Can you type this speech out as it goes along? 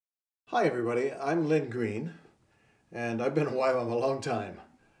Hi everybody, I'm Lynn Green, and I've been a YWAM a long time.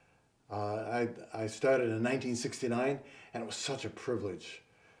 I started in 1969, and it was such a privilege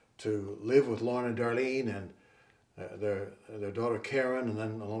to live with Lauren and Darlene and their daughter Karen, and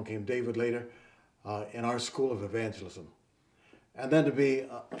then along came David later, in our School of Evangelism. And then to be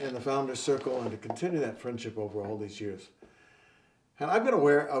in the Founders Circle and to continue that friendship over all these years. And I've been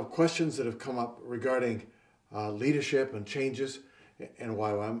aware of questions that have come up regarding leadership and changes in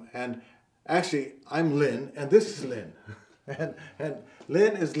YWAM. And actually, I'm Lynn, and this is Lynn. and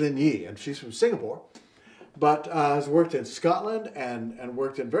Lynn is Lynn Yee, and she's from Singapore, but has worked in Scotland and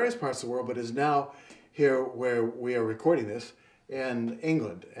worked in various parts of the world, but is now here where we are recording this in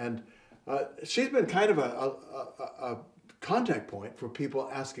England. And she's been kind of a contact point for people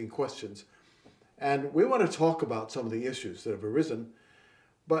asking questions. And we want to talk about some of the issues that have arisen,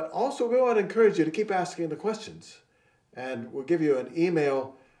 but also we want to encourage you to keep asking the questions. And we'll give you an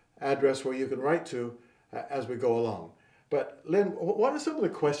email address where you can write to as we go along. But Lynn, what are some of the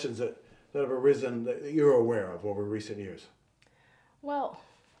questions that have arisen that you're aware of over recent years? Well,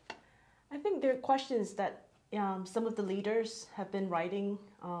 I think there are questions that some of the leaders have been writing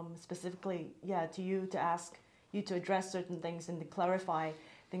specifically, to you to ask you to address certain things and to clarify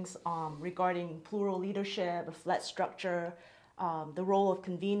things regarding plural leadership, a flat structure, the role of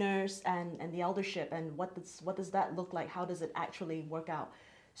conveners and the eldership, and what does that look like? How does it actually work out?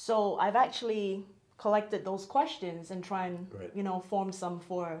 So I've actually collected those questions and try and form some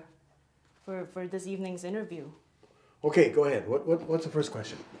for this evening's interview. Okay, go ahead. What's the first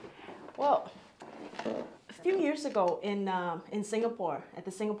question? Well, a few years ago in Singapore, at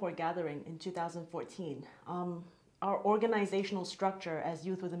the Singapore Gathering in 2014, our organizational structure as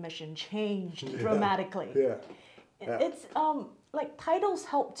Youth with a Mission changed dramatically. Yeah. It's like titles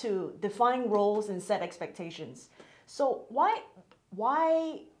help to define roles and set expectations. So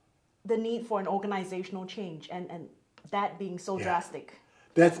why the need for an organizational change and that being so drastic?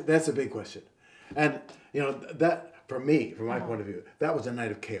 That's a big question. And that for me, from my point of view, that was a night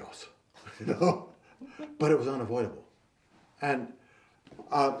of chaos. But it was unavoidable. And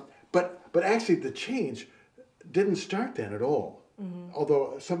but actually the change didn't start then at all. Mm-hmm.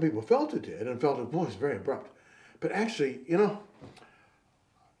 Although some people felt it did and felt it was very abrupt. But actually,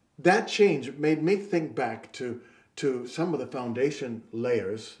 that change made me think back to some of the foundation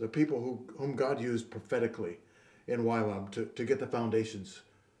layers, the people whom God used prophetically in YWAM to get the foundations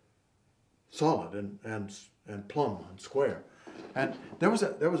solid and plumb and square. And there was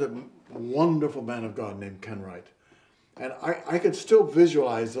a wonderful man of God named Ken Wright. And I could still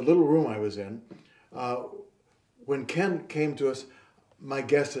visualize the little room I was in. When Ken came to us, my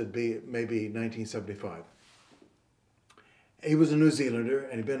guess would be maybe 1975. He was a New Zealander,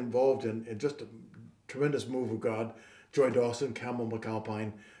 and he'd been involved in just a tremendous move of God. Joy Dawson, Campbell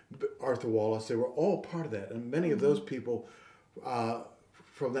McAlpine, Arthur Wallace, they were all part of that. And many of those people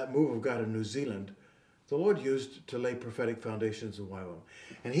from that move of God in New Zealand, the Lord used to lay prophetic foundations in YWAM.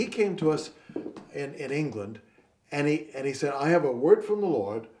 And he came to us in England, and he said, I have a word from the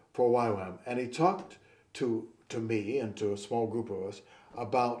Lord for YWAM. And he talked to me and to a small group of us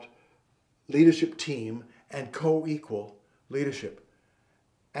about leadership team and co-equal leadership.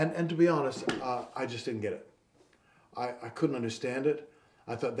 And to be honest, I just didn't get it. I couldn't understand it.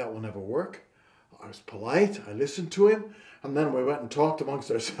 I thought that will never work. I was polite. I listened to him. And then we went and talked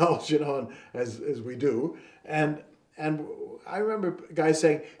amongst ourselves, and as we do. And I remember guys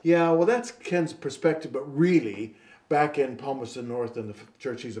saying, yeah, well, that's Ken's perspective, but really, back in Palmerston North and the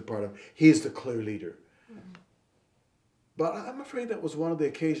church he's a part of, he's the clear leader. Mm-hmm. But I'm afraid that was one of the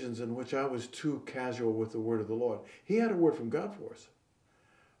occasions in which I was too casual with the word of the Lord. He had a word from God for us,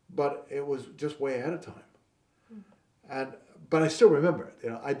 but it was just way ahead of time. Mm-hmm. But I still remember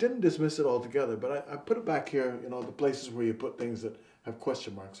it. I didn't dismiss it altogether, but I put it back here, the places where you put things that have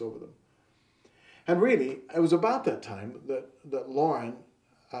question marks over them. And really, it was about that time that Lauren,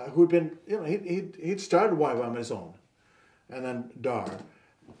 who'd been, he'd started YWAM on his own, and then DAR,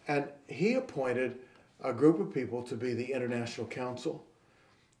 and he appointed a group of people to be the International Council.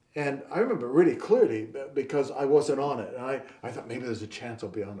 And I remember really clearly because I wasn't on it. And I thought maybe there's a chance I'll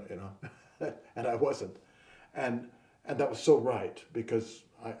be on it, and I wasn't. And that was so right because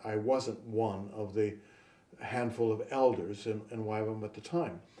I wasn't one of the handful of elders in YWAM at the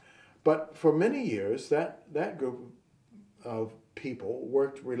time. But for many years, that group of people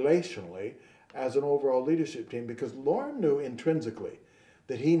worked relationally as an overall leadership team because Lauren knew intrinsically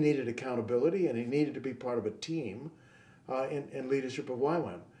that he needed accountability and he needed to be part of a team in leadership of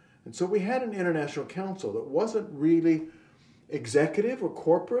YWAM. And so we had an international council that wasn't really executive or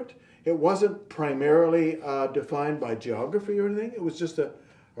corporate. It wasn't primarily defined by geography or anything. It was just a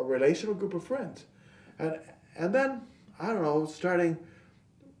a relational group of friends. And then, I don't know,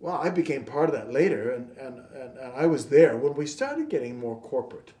 well, I became part of that later, and I was there when we started getting more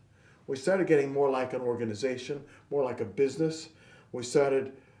corporate. We started getting more like an organization, more like a business. We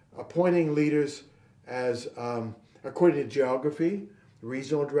started appointing leaders as according to geography,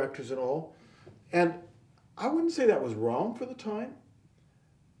 regional directors and all. And I wouldn't say that was wrong for the time,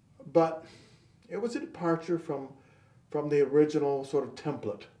 but it was a departure from the original sort of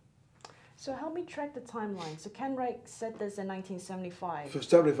template. So help me track the timeline. So Ken Wright said this in 1975. So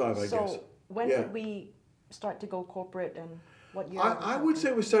 75, I guess. So when did we start to go corporate, and what year? I would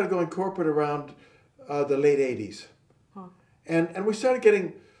say we started going corporate around the late 80s. Huh. And we started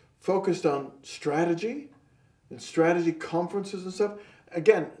getting focused on strategy and strategy conferences and stuff.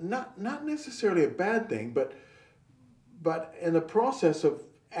 Again, not necessarily a bad thing, but in the process of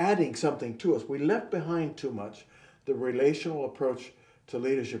adding something to us, we left behind too much the relational approach to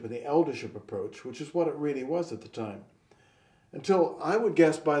leadership and the eldership approach, which is what it really was at the time. Until I would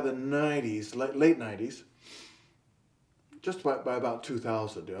guess by the 90s, late 90s, just by about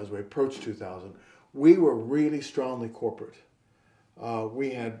 2000, as we approached 2000, we were really strongly corporate.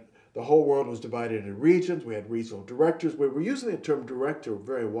 The whole world was divided into regions. We had regional directors. We were using the term director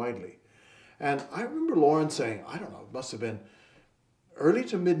very widely. And I remember Lauren saying, I don't know, it must have been early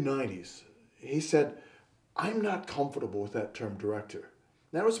to mid-90s, he said, I'm not comfortable with that term director.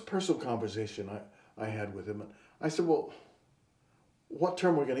 That was a personal conversation I had with him. And I said, well, what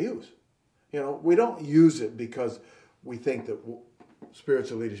term are we going to use? We don't use it because we think that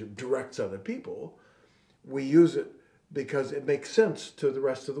spiritual leadership directs other people. We use it because it makes sense to the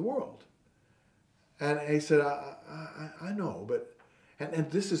rest of the world. And he said, I know, but,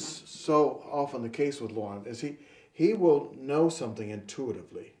 and this is so often the case with Lauren, is he will know something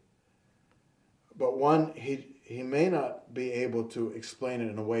intuitively. But one, he may not be able to explain it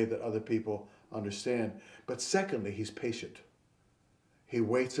in a way that other people understand. But secondly, he's patient. He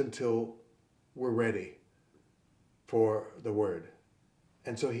waits until we're ready for the word.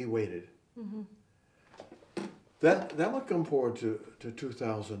 And so he waited. Mm-hmm. That would come forward to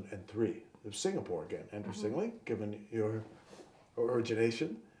 2003. It was Singapore again, interestingly, given your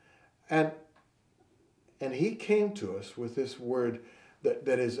origination. And he came to us with this word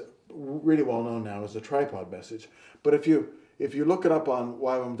that is really well known now as the tripod message. But if you look it up on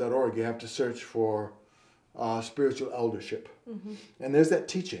YWAM.org, you have to search for spiritual eldership. Mm-hmm. And there's that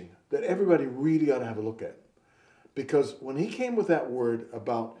teaching that everybody really ought to have a look at. Because when he came with that word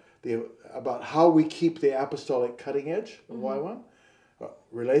about how we keep the apostolic cutting edge of YWAM,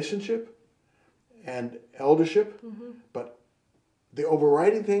 relationship and eldership, but the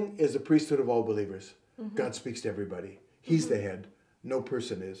overriding thing is the priesthood of all believers. Mm-hmm. God speaks to everybody. He's the head. No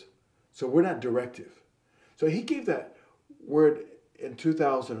person is. So we're not directive. So he gave that word in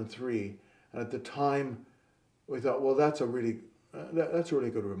 2003, and at the time we thought, well, that's a really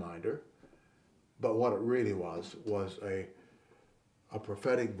good reminder. But what it really was a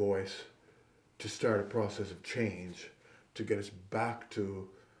prophetic voice to start a process of change to get us back to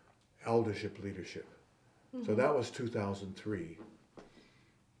eldership leadership. Mm-hmm. So that was 2003.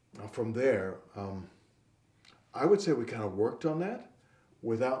 Now from there, I would say we kind of worked on that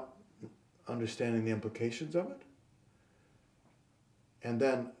without understanding the implications of it. And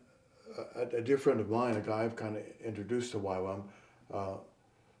then a dear friend of mine, a guy I've kind of introduced to YWAM,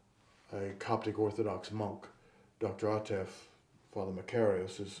 a Coptic Orthodox monk, Dr. Atef, Father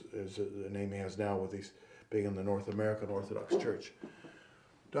Macarius is the name he has now with these being in the North American Orthodox Church.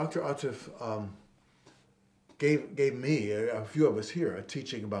 Dr. Atef gave me, a few of us here, a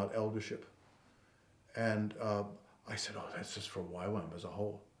teaching about eldership. And I said, oh, that's just for YWAM as a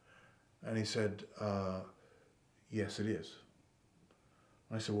whole. And he said, yes, it is.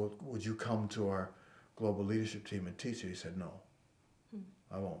 And I said, well, would you come to our global leadership team and teach it? He said, no,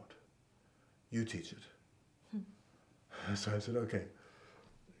 I won't. You teach it. So I said, okay,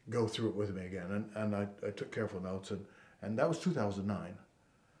 go through it with me again. And I took careful notes, and that was 2009.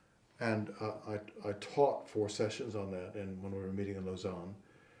 And I taught 4 sessions on that when we were meeting in Lausanne.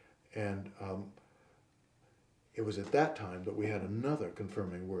 And it was at that time that we had another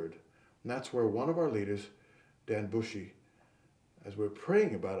confirming word. And that's where one of our leaders, Dan Bushy, as we were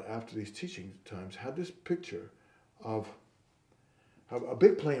praying about it after these teaching times, had this picture of a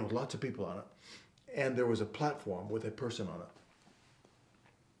big plane with lots of people on it. And there was a platform with a person on it.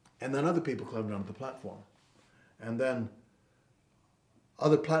 And then other people climbed onto the platform. And then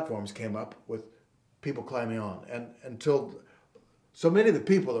other platforms came up with people climbing on. And until so many of the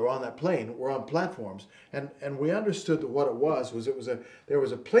people that were on that plane were on platforms. And we understood that what it was there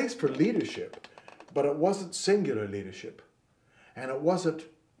was a place for leadership, but it wasn't singular leadership. And it wasn't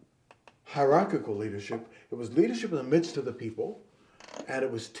hierarchical leadership. It was leadership in the midst of the people, and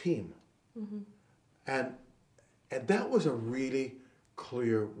it was team. And that was a really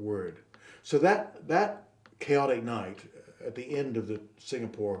clear word. So that chaotic night at the end of the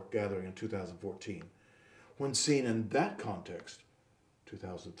Singapore gathering in 2014, when seen in that context,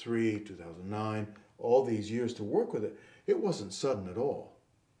 2003, 2009, all these years to work with it, it wasn't sudden at all.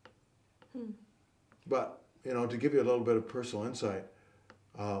 But, to give you a little bit of personal insight,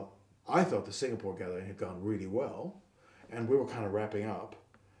 I thought the Singapore gathering had gone really well, and we were kind of wrapping up,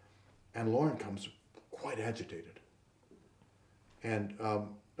 and Lauren comes quite agitated. And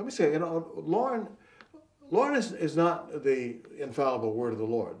let me say, Lauren is not the infallible word of the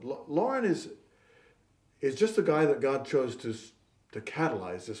Lord. Lauren is just the guy that God chose to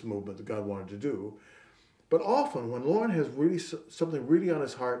catalyze this movement that God wanted to do. But often when Lauren has really something really on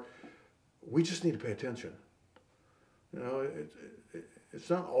his heart, we just need to pay attention. It's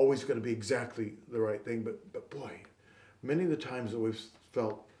not always going to be exactly the right thing, but boy, many of the times that we've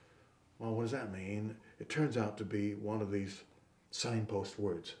felt, well, what does that mean? It turns out to be one of these signpost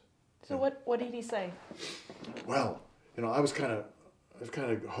words. So what did he say? Well, I was kind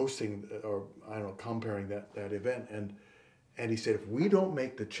of hosting, or I don't know, comparing that event, and he said, if we don't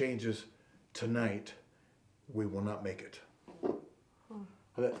make the changes tonight, we will not make it.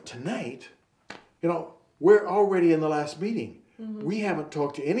 Tonight, we're already in the last meeting. We haven't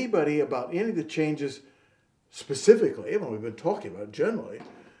talked to anybody about any of the changes specifically. Even we've been talking about it generally,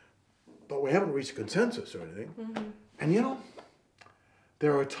 but we haven't reached consensus or anything. And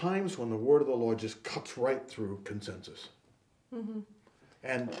there are times when the word of the Lord just cuts right through consensus.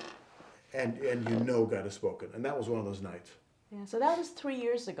 And God has spoken. And that was one of those nights. Yeah, so that was 3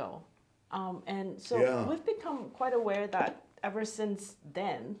 years ago. And so we've become quite aware that ever since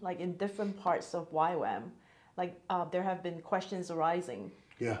then, like in different parts of YWAM, there have been questions arising.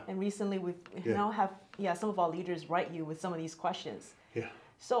 Yeah. And recently we now have some of our leaders write you with some of these questions. Yeah.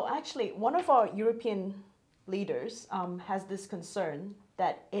 So actually, one of our European leaders has this concern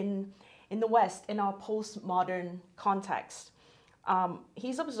that in the West, in our postmodern context,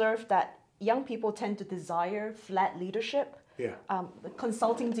 he's observed that young people tend to desire flat leadership,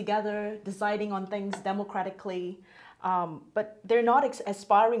 consulting together, deciding on things democratically, but they're not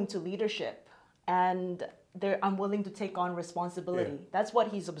aspiring to leadership, and they're unwilling to take on responsibility. That's what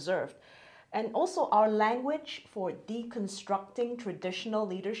he's observed. And also our language for deconstructing traditional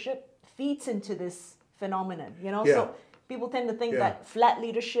leadership feeds into this phenomenon, So people tend to think that flat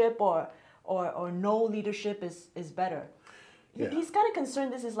leadership or no leadership is better. He's kind of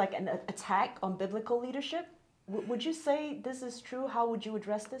concerned this is like an attack on biblical leadership. Would you say this is true? How would you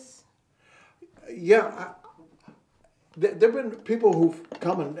address this? Yeah, there have been people who've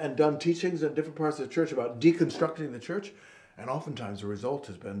come and done teachings in different parts of the church about deconstructing the church, and oftentimes the result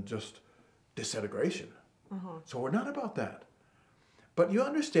has been just disintegration. So we're not about that. But you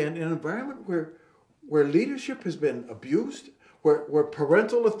understand, in an environment where leadership has been abused, where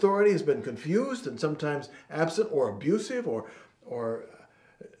parental authority has been confused and sometimes absent or abusive, or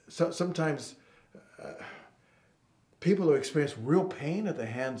sometimes people who experience real pain at the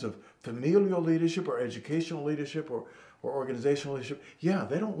hands of familial leadership or educational leadership or organizational leadership,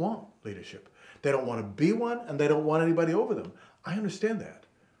 they don't want leadership. They don't want to be one, and they don't want anybody over them. I understand that.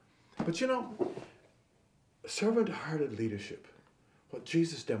 But servant-hearted leadership, what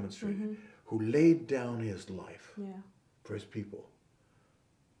Jesus demonstrated, who laid down his life for his people.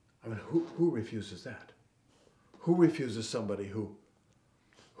 I mean, who refuses that? Who refuses somebody who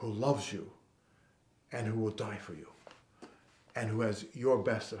loves you and who will die for you and who has your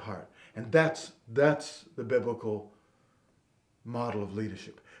best at heart? And that's the biblical model of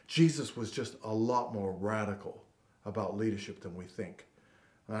leadership. Jesus was just a lot more radical about leadership than we think.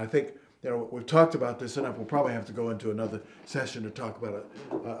 And I think, we've talked about this enough. We'll probably have to go into another session to talk about it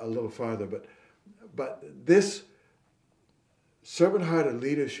a little farther. But this servant-hearted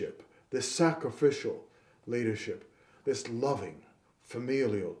leadership, this sacrificial leadership, this loving,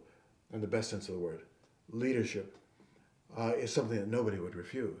 familial, in the best sense of the word, leadership is something that nobody would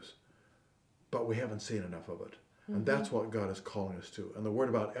refuse. But we haven't seen enough of it. And that's what God is calling us to. And the word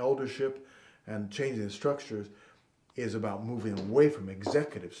about eldership and changing the structures is about moving away from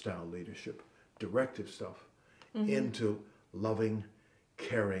executive style leadership, directive stuff, into loving,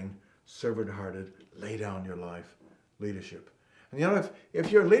 caring, servant-hearted, lay down your life leadership. And if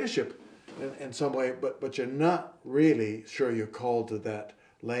you're in leadership in some way, but you're not really sure you're called to that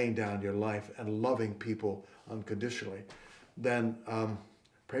laying down your life and loving people unconditionally, then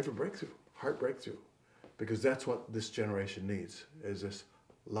pray for breakthrough, heart breakthrough, because that's what this generation needs, is this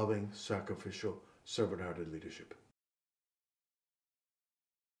loving, sacrificial, servant-hearted leadership.